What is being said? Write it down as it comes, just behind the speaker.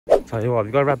Tell you what, have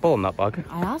you got a Red Bull in that bag?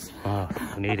 I have. Oh,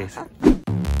 I need it.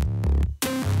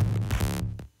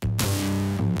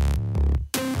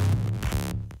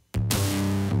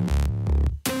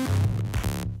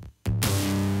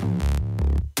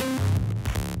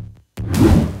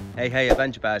 Hey,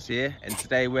 Adventure Bears here, and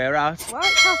today we're at Warwick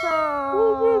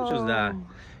Castle! Just there.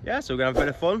 Yeah, so we're gonna have a bit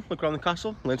of fun, look around the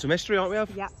castle, learn some history, aren't we,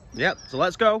 Ev? Yep. Yep, so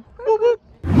let's go.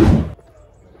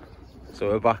 So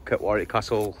we're back at Warwick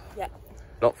Castle. Yep.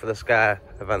 Not for the scare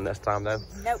event this time though.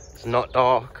 Nope. It's not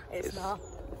dark. It's not.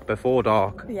 Before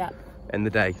dark. Yep. In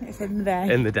the day. It's in the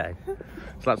day. In the day. So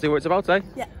let's see what it's about today.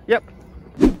 Yep. Yep.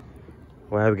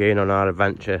 We're going on our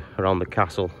adventure around the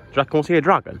castle. Do you reckon we'll see a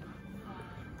dragon?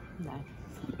 No.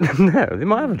 No, they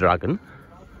might have a dragon.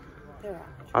 There are.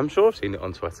 I'm sure I've seen it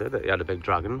on Twitter that he had a big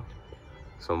dragon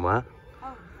somewhere.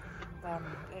 Oh,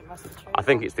 it must be true. I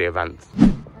think it's the event.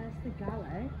 There's the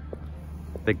gallows.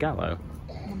 The gallows?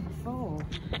 Number 4.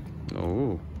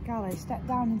 Oh. Gallows, step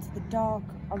down into the dark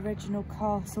original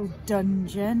castle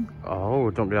dungeon. Oh,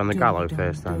 jump down the gallows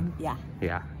first then? Yeah.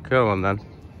 Yeah, cool on then.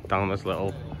 Down this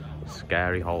little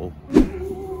scary hole. He's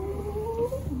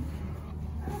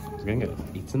gonna get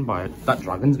eaten by it. That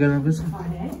dragon's gonna have us.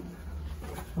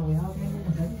 Oh, we are in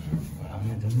the dungeon. We're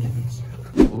in the dungeons.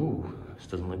 Ooh, this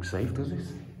doesn't look safe, does it?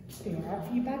 Do you have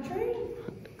your bedroom?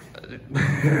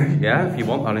 Yeah, if you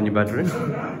want that in your bedroom.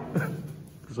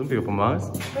 Some people might.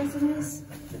 Prisoners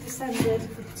descended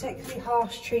for particularly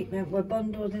harsh treatment were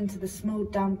bundled into the small,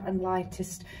 damp and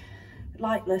lightless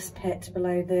pit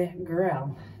below the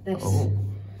grill. This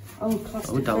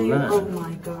claustrophobic. down there. Oh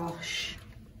my gosh.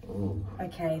 Oh.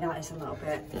 Okay, that is a little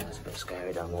bit. Yeah, it's a bit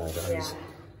scary down there, guys. Yeah.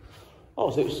 Oh,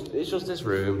 so it's just this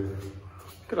room.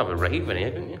 You could have a rave in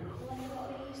here, couldn't you?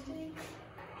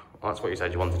 Oh, that's what you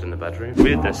said you wanted in the bedroom. We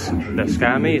did this. The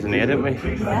scare me's in here, didn't we?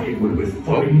 Yeah. With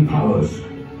foreign powers.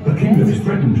 The kingdom is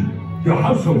threatened. Your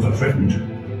households are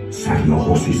threatened. Saddle your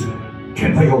horses.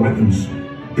 Temper your weapons.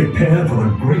 Prepare for a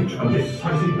great and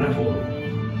decisive battle.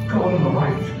 Go on the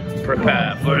right.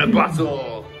 Prepare for a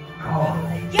battle.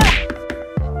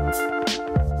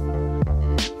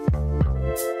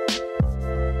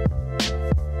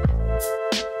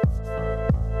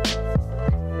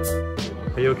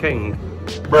 Are you a king?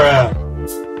 Bruh.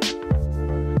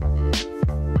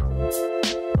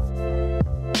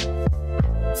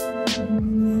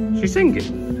 She's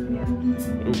singing? Yeah.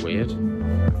 Oh, weird.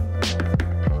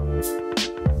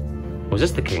 Was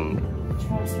this the king?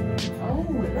 Oh,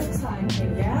 it looks like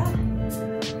it,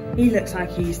 yeah. He looks like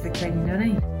he's the king, doesn't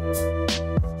he?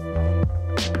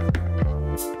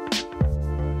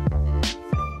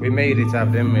 We made it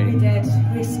up, didn't we? We did.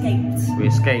 We escaped. We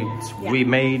escaped. Yeah. We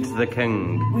made the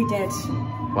king. We did.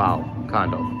 Wow,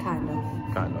 kind of. Kind of.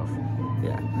 Kind of.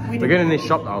 Yeah. We We're did. going in this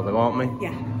shop now though, aren't we?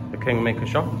 Yeah. The Kingmaker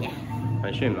shop? Yeah. I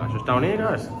assume that's just down here,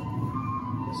 guys.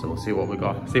 So we'll see what we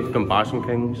got. See if we can buy some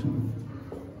kings.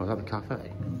 Oh, is that the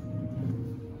cafe?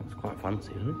 It's quite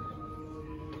fancy, isn't it?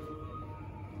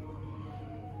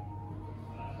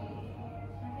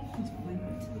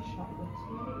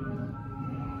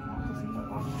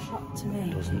 Shop to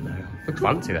me. Doesn't know. Looks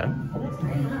fancy though.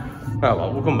 Oh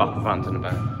well, we'll come back and find it in a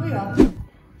bit. We are.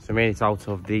 So we made it out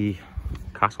of the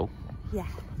castle. Yeah.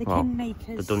 The Well,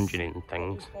 Kingmakers. the dungeoning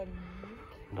things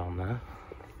down there.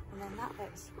 And then that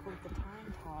bit's called the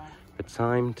Time Tower. The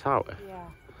Time Tower. Yeah.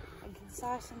 A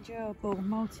concise and durable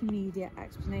multimedia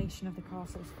explanation of the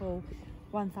castle's full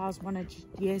 1,100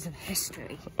 years of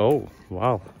history. Oh,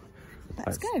 wow.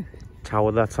 Let's go.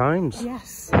 Tower their times.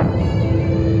 Yes.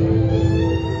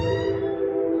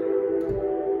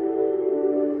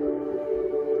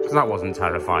 That wasn't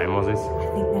terrifying, was it? I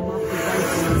think there might be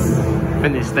ghosts. I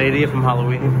think they stayed here from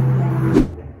Halloween.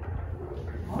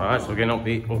 Alright, so we're getting up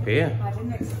here. I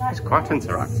didn't expect. It's quite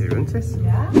interactive, isn't it?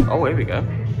 Yeah. Oh, here we go.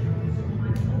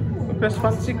 Look at this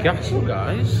fancy castle,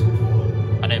 guys.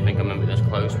 I don't think I'm going to be this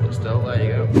close, but still, there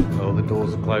you go. Oh, the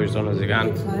doors are closed on us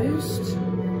again. Closed.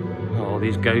 Oh,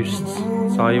 these ghosts.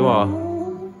 Tell you what.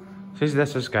 Is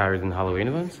this so scary than Halloween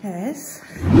events? It is.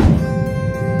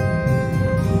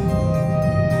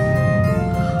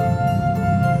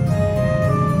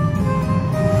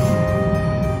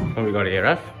 What have we got here,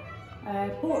 F?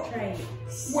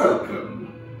 Portraits.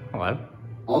 Welcome. Hello.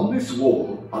 On this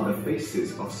wall are the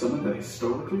faces of some of the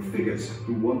historical figures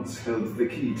who once held the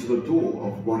key to the door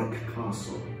of Warwick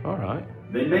Castle. Alright.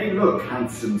 They may look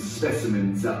handsome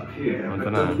specimens up here,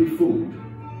 but don't be fooled.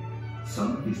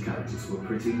 Some of these characters were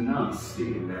pretty nasty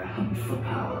in their hunt for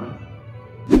power.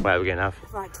 Where are we going to have?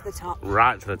 Right to the top.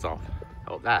 Right to the top.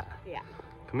 Up there? Yeah.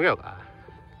 Can we go up there?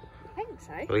 I think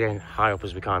so. We're getting high up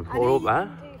as we can. I Or know up you there?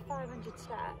 can do 500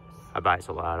 steps. I bet it's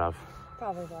up there, I've.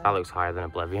 Probably. That looks higher than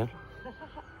Oblivion.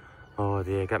 Oh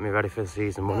dear, get me ready for the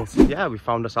season, won't it? Yeah, we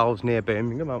found ourselves near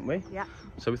Birmingham, haven't we? Yeah.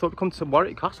 So we thought we'd come to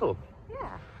Warwick Castle.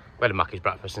 Yeah. We had a Mackey's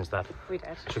breakfast instead. We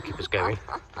did. Should keep us going.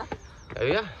 Oh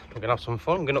yeah, we're gonna have some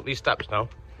fun. Going up these steps now.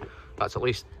 That's at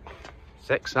least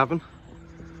 6, 7,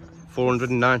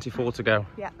 494 to go.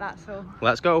 Yeah, that's all.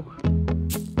 Let's go.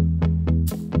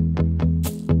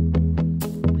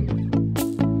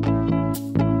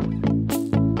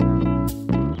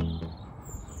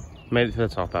 Made it to the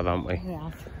top, haven't we?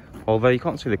 Yeah. Although you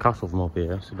can't see the castle from up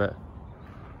here, it's a bit.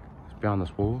 It's behind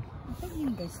this wall. I think you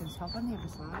can go to the top on the other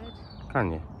side.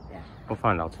 Can you? Yeah. We'll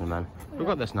find out in a minute. We've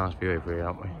got this nice view over here,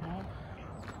 haven't we?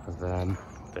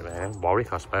 Of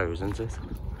Warwick, I suppose, isn't it?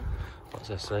 What's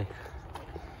this say?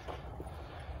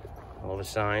 All the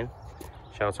sign.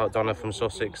 Shout out Donna from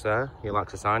Sussex there. He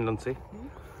likes a sign, doesn't he?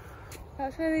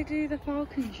 That's where they do the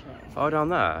falcon show. Oh, down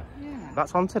there? Yeah.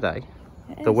 That's on today?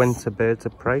 It The is. Winter Birds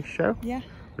of Prey show? Yeah.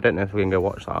 We don't know if we can go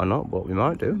watch that or not, but we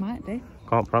might do. Might do.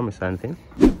 Can't promise anything.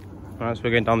 Right, so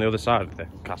we're going down the other side of the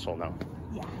castle now.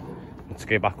 Yeah. Let's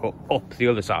go back up the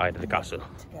other side of the castle.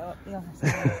 To go up the other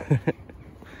side.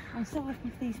 I'm still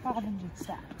looking for these 500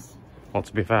 steps. Well,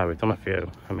 to be fair, we've done a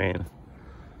few. I mean,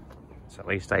 it's at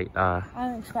least 8 there.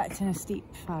 I'm expecting a steep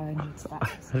 500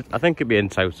 steps. I think it'd be in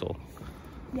total.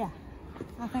 Yeah,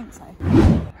 I think so.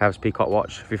 How's Peacock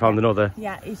Watch? Have you found another?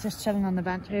 Yeah, he's just chilling on the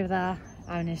bench over there,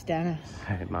 having his dinner.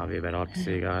 It might be a bit hard to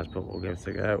see, guys, but we'll give it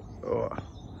a go. Oh.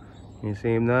 Can you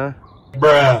see him there?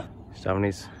 Bruh. He's having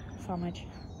his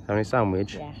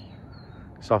sandwich. Yeah.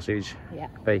 Sausage. Yeah.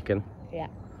 Bacon. Yeah.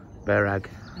 Bear egg.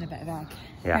 And a bit of egg.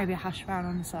 Yeah. Maybe a hash brown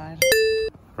on the side.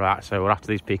 Right, so we're after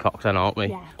these peacocks then, aren't we?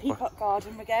 Yeah, Peacock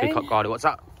Garden we're going. Peacock Garden, what's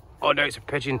that? Oh no, it's a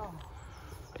pigeon. Oh.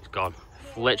 It's gone.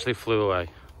 Literally flew away.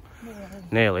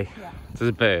 Nearly. Yeah. There's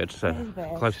a bird, so It is a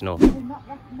bird. close enough. They're not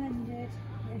recommended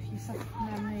if you suffer from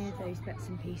memory of those bits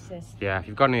and pieces. Yeah, if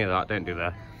you've got any of that, don't do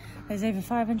that. There's over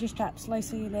 500 steps, low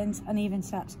ceilings, uneven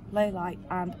steps, low light,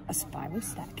 and a spiral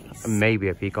staircase. And maybe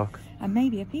a peacock. And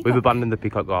maybe a peacock. We've abandoned the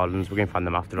Peacock Gardens. We're going to find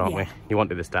them after, aren't we? You want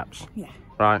to do the steps? Yeah.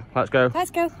 Right, let's go.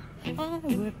 Let's go. I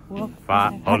would walk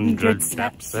 500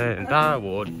 steps and I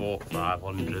would walk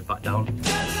 500 back down.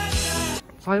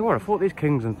 Tell you what, I thought these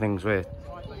kings and things were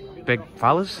big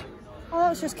fellas. Oh, that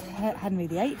was just Henry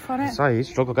VIII on it. So you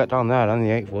struggle to get down there, and the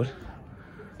 8th would.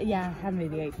 Yeah, Henry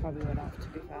VIII probably would have, to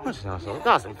be fair. That's nice.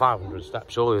 That's in 500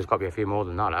 steps. Surely there's got to be a few more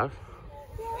than that, have?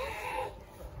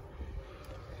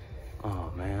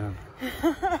 Oh man.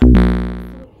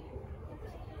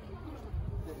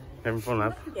 Having fun,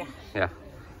 Ev? Yeah. Yeah.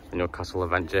 In your castle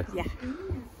adventure. Yeah.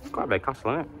 It's quite a big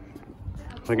castle, isn't it?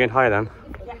 We're going higher then.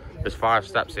 Yeah. There's 5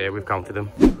 steps here, we've counted them.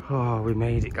 Oh, we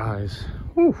made it, guys.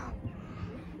 Whew.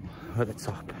 We're at the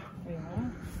top. We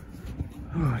are.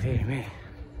 Oh, dear me.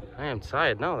 I am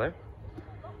tired now, though.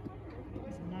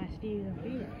 There's some nice views of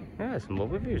here. Yeah, some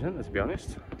lovely views, isn't there, to be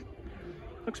honest?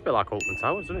 Looks a bit like Alton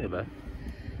Towers, doesn't it, a bit?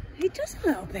 It does a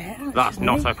little bit, actually. That's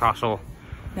not a castle.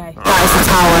 No, that is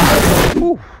the tower.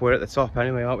 Whew, we're at the top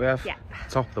anyway, aren't we, Ev? Yeah.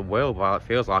 Top of the world, well, it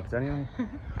feels like it anyway.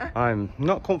 I'm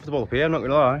not comfortable up here, I'm not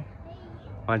going to lie.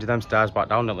 Mind you, them stairs back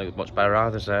down don't look much better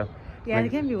either, so... Yeah, they're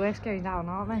going to be worse going down,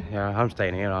 aren't they? Yeah, I'm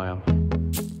staying here, I am.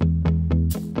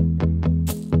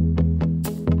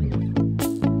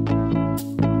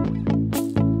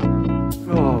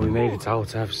 Oh, we made it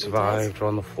out, Ev survived, we're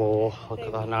on the floor. Look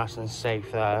at that, nice and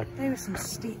safe there. There were some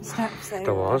steep steps there.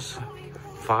 There was.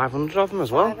 500 of them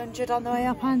as well. 500 on the way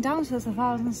up and down, so there's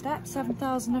 1,000 steps,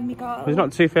 7,000 of them you got. There's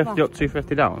not 250 up,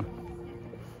 250 down?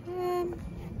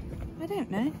 I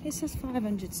don't know. It says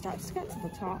 500 steps to get to the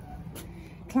top.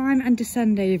 Climb and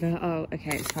descend over. Oh,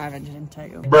 okay, it's 500 in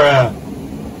total. Bruh.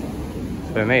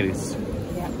 So we made it.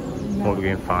 Yeah. What we're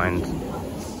going to find.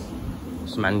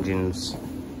 Some engines,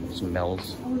 some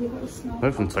mills. Oh, you've got the smell.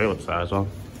 Maybe some toilets there as well.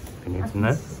 Can you in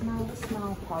there? Smell the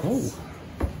smell pods.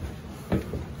 Oh.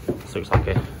 This looks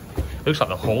like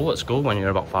the hall at school when you're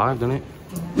about 5, doesn't it?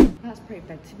 Yeah. That's pretty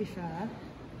big, to be fair.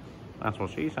 That's what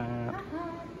she said.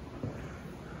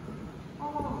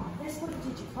 Oh, this one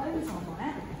did your clothes on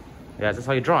it? Yeah, is this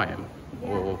how you dry them? Yeah.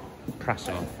 Or press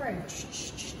them? Fridge.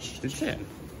 Did you see it?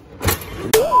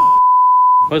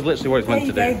 That's literally what it's meant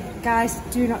to There do. you go, guys.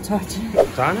 Do not touch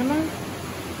it. Dynamite?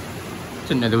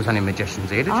 Didn't know there was any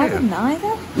magicians here, did I you? didn't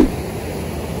either.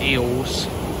 Eels.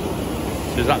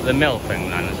 So is that the mill thing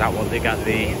then? Is that what they get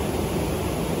the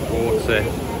water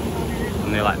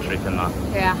and the electric and that?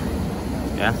 Yeah.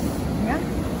 Yeah? Yeah.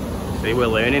 See, we're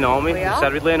learning, aren't we? We We are.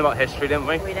 said we'd learn about history, didn't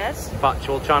we? We did.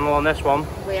 Factual channel on this one.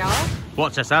 We are.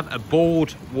 What's this, Ev? A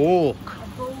board walk. A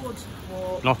broad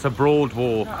walk. Not a broad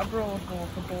walk. Not a broad walk,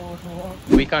 a board walk.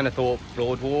 We kind of thought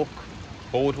broad walk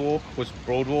Boardwalk was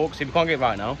Broadwalk. See, we can't get it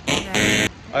right now. No.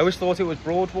 I always thought it was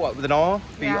Broadwalk with an R.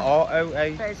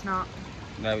 B-R-O-A. But it's not.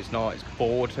 No, it's not. It's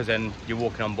board, as in you're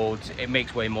walking on boards. It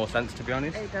makes way more sense, to be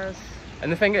honest. It does.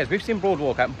 And the thing is, we've seen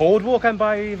Boardwalk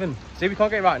Empire even. See, we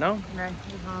can't get it right now. No,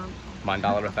 you can't.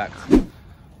 Mandela effect.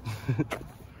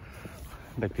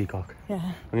 Big peacock. Yeah.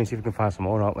 We're going to see if we can find some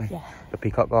more, aren't we? Yeah. The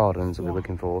peacock gardens that we're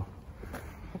looking for.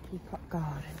 The peacock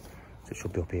garden. So it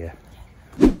should be up here.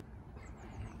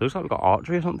 Looks like we've got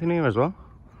archery or something here as well.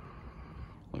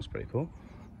 Looks pretty cool.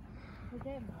 Are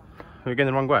we going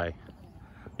the wrong way?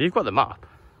 You've got the map.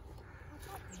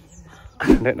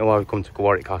 I don't know why we've come to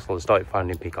Warwick Castle and started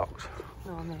finding peacocks.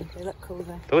 Oh no, they look cool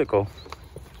though. They look cool.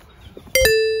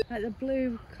 Like the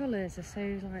blue colours are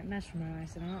so like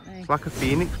mesmerising, aren't they? It's like a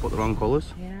phoenix, but the wrong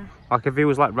colours. Yeah. Like if it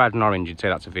was like red and orange, you'd say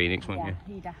that's a phoenix, wouldn't Yeah,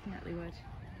 you? he definitely would.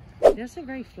 He does look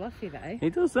very fluffy though. He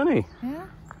does, doesn't he? Yeah.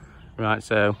 Right,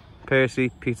 so Percy,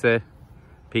 Peter,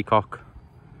 Peacock,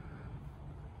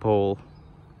 Paul,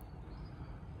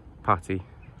 Patty.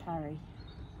 Perry.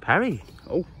 Perry?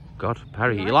 Oh, God,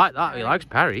 Perry. You like that? Perry. He likes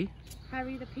Perry.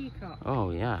 Perry the peacock. Oh,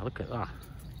 yeah, look at that.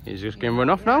 He's just going to run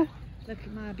off now? Look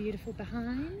at my beautiful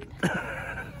behind.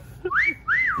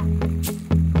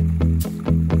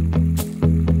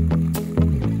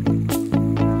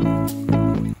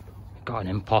 Got an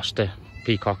imposter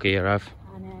peacock here, I've.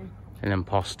 I know. An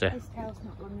imposter. His tail's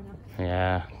not long enough.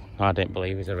 Yeah, I don't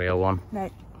believe he's a real one. No.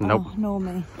 Nope. Oh, nor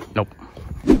me. Nope.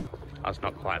 That's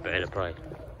not quite a bird of prey,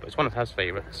 but it's one of his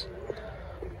favourites.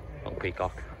 Little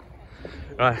peacock.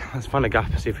 Right, let's find a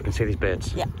gap and see if we can see these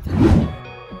birds. Yeah.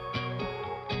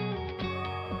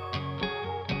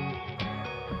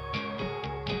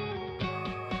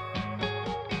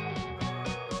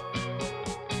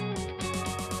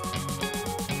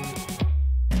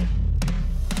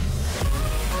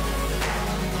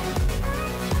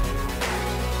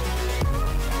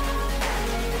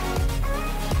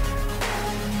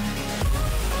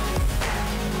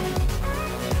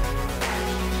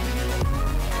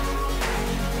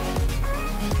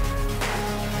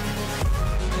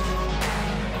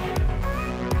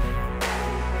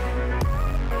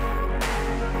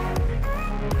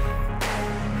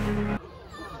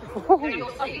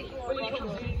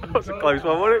 That was a close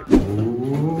one, wasn't it?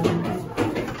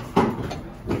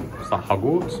 Is that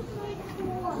Hogwarts?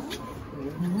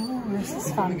 Oh, this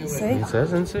is fancy. It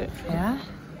says, isn't it? Yeah.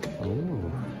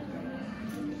 Ooh.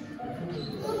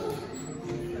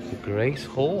 The Grace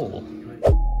Hall.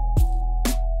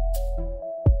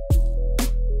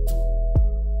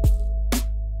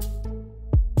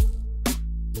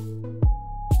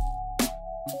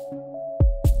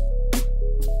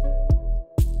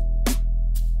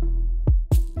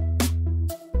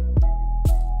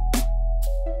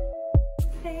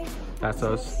 That's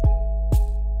us.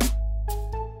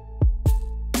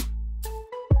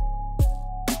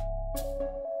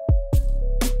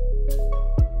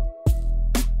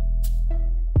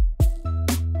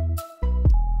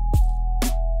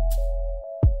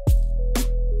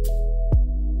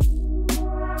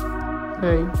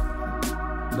 Hey,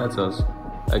 that's us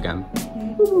again.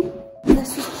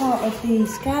 This was part of the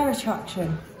scare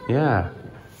attraction. Yeah,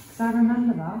 I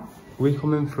remember that. we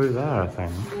come in through there, I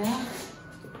think. Yeah.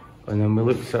 And then we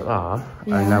looked at that,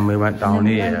 Yeah. and then we went down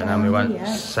here, and then we went here.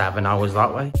 7 hours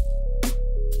that way.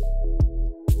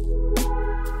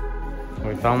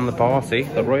 We found the party,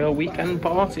 the Royal Weekend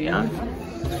Party, yeah.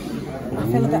 I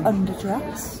feel a bit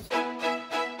underdressed.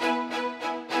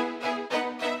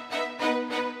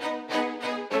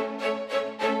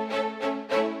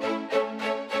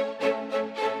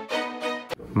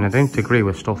 I mean, I don't agree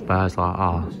with stuffed bears like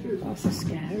that. That's a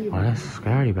scary Oh, that's a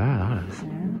scary bear, that is.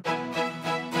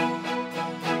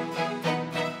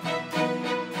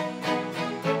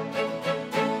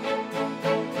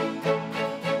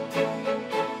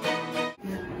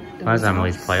 There's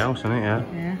Emily's playhouse, isn't it? Yeah.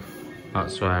 Yeah.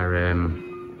 That's where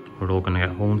we're all going to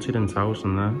get haunted in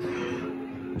Towson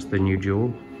there. It's the new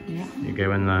jewel. Yeah. You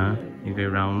go in there, you go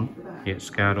round, you get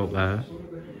scared up there,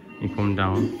 you come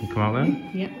down, you come out there.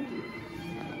 Yeah.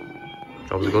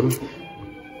 Job's a good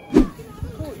one.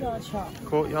 Courtyard shop.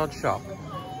 Courtyard shop.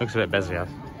 Looks a bit busy, yeah.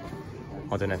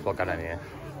 I don't know if I'll get any here.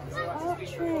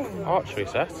 Archery. Archery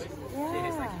set.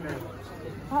 Yeah.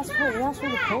 That's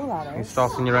really cool, that You're is.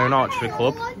 starting your own archery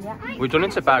club. Yeah. We've done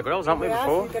it to Bear Grylls, haven't we, Yeah,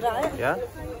 before? you're good at it. Yeah?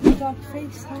 Dog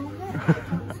face on it.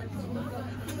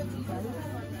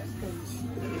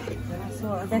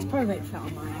 There's probably a fit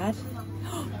on my head.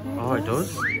 Oh, it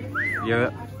does?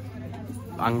 You're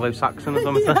Anglo-Saxon or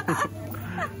something?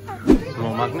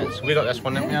 More magnets. We got this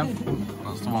one, didn't we?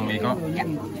 That's the one we got. Yeah.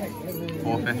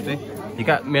 450. You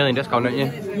get mailing discount, don't you?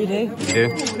 You do? You do.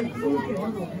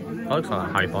 That looks like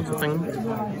a Harry Potter thing.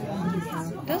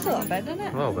 It does a little bit, doesn't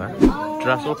it? A little bit.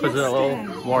 Dress up as a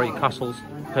little Warwick Castle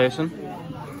person.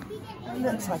 It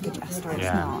looks like a jester, it's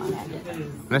Yeah. not, isn't it?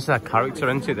 And this is a character,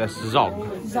 isn't it? This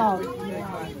Zog. Zog.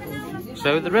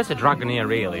 So there is a dragon here,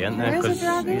 really, isn't there? There is a Because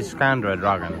dragon? he's kind of a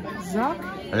dragon. Zog.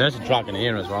 And there's a dragon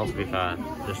here as well, to be fair.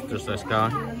 Just this guy.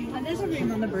 And there's a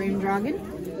room on the broom dragon.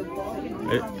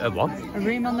 What? A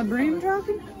room on the broom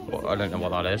dragon? Well, I don't know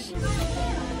what that is.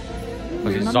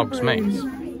 Was it Room on Zog's the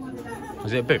broom. mate?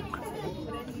 Was it a book?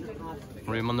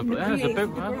 Room on the broom. Yeah, there's a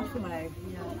book there.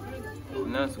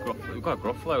 And there's a we've got a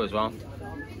Gruffalo as well.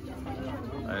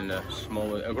 And a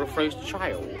Gruffalo's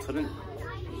child. I didn't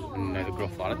know the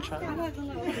Gruffalo had a I child. like the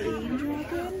little green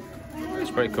dragon.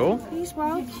 It's pretty cool. He's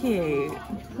well cute.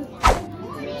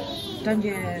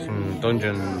 Dungeon. Some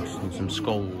dungeons and some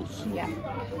skulls. Yeah.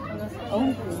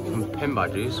 Oh. Some pin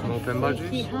badges, small pin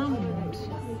Freaky badges. hand.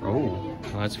 Oh,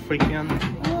 that's a freaky hand.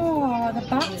 Oh, the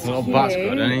bat's Little cute. bat's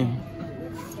good, isn't he?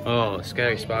 Oh, a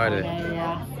scary spider.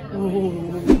 Yeah.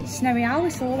 Ooh. Snowy owl, we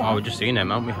saw that. Oh, we've just seen him,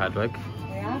 haven't we, Hedwig?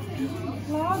 We have.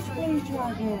 Large green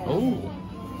dragon. Oh,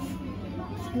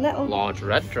 Little large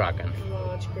red dragon.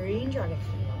 large green dragon.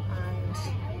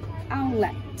 And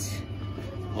owlet.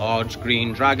 Large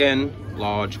green dragon.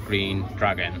 Large green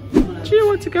dragon. Do you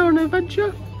want to go on an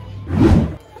adventure?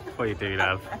 What are you doing,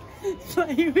 Ev?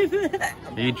 Play with it.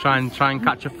 Are you trying and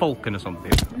catch a falcon or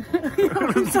something?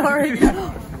 I'm sorry.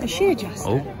 Is she a jester?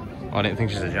 Oh, I didn't think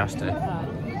she's a jester.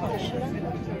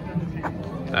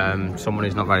 Someone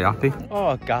is not very happy.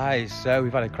 Oh, guys, so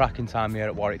we've had a cracking time here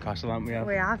at Warwick Castle, haven't we?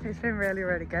 We have. It's been really,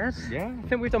 really good. Yeah, I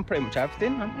think we've done pretty much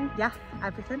everything, haven't we? Yeah,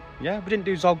 everything. Yeah, we didn't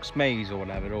do Zog's Maze or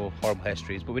whatever, or Horrible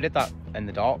Histories, but we did that in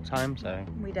the dark time, so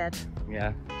We did.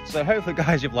 yeah. So hopefully,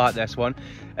 guys, you've liked this one,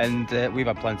 and we've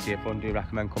had plenty of fun. Do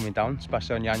recommend coming down,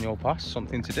 especially on your annual pass.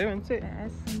 Something to do, isn't it?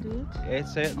 Yes, indeed. It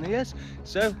certainly is.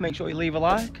 So make sure you leave a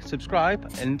like, subscribe,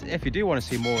 and if you do want to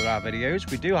see more of our videos,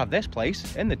 we do have this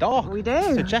place in the dark. We do.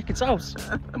 So check it out,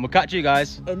 and we'll catch you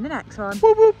guys In the next one.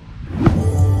 Whoop, whoop.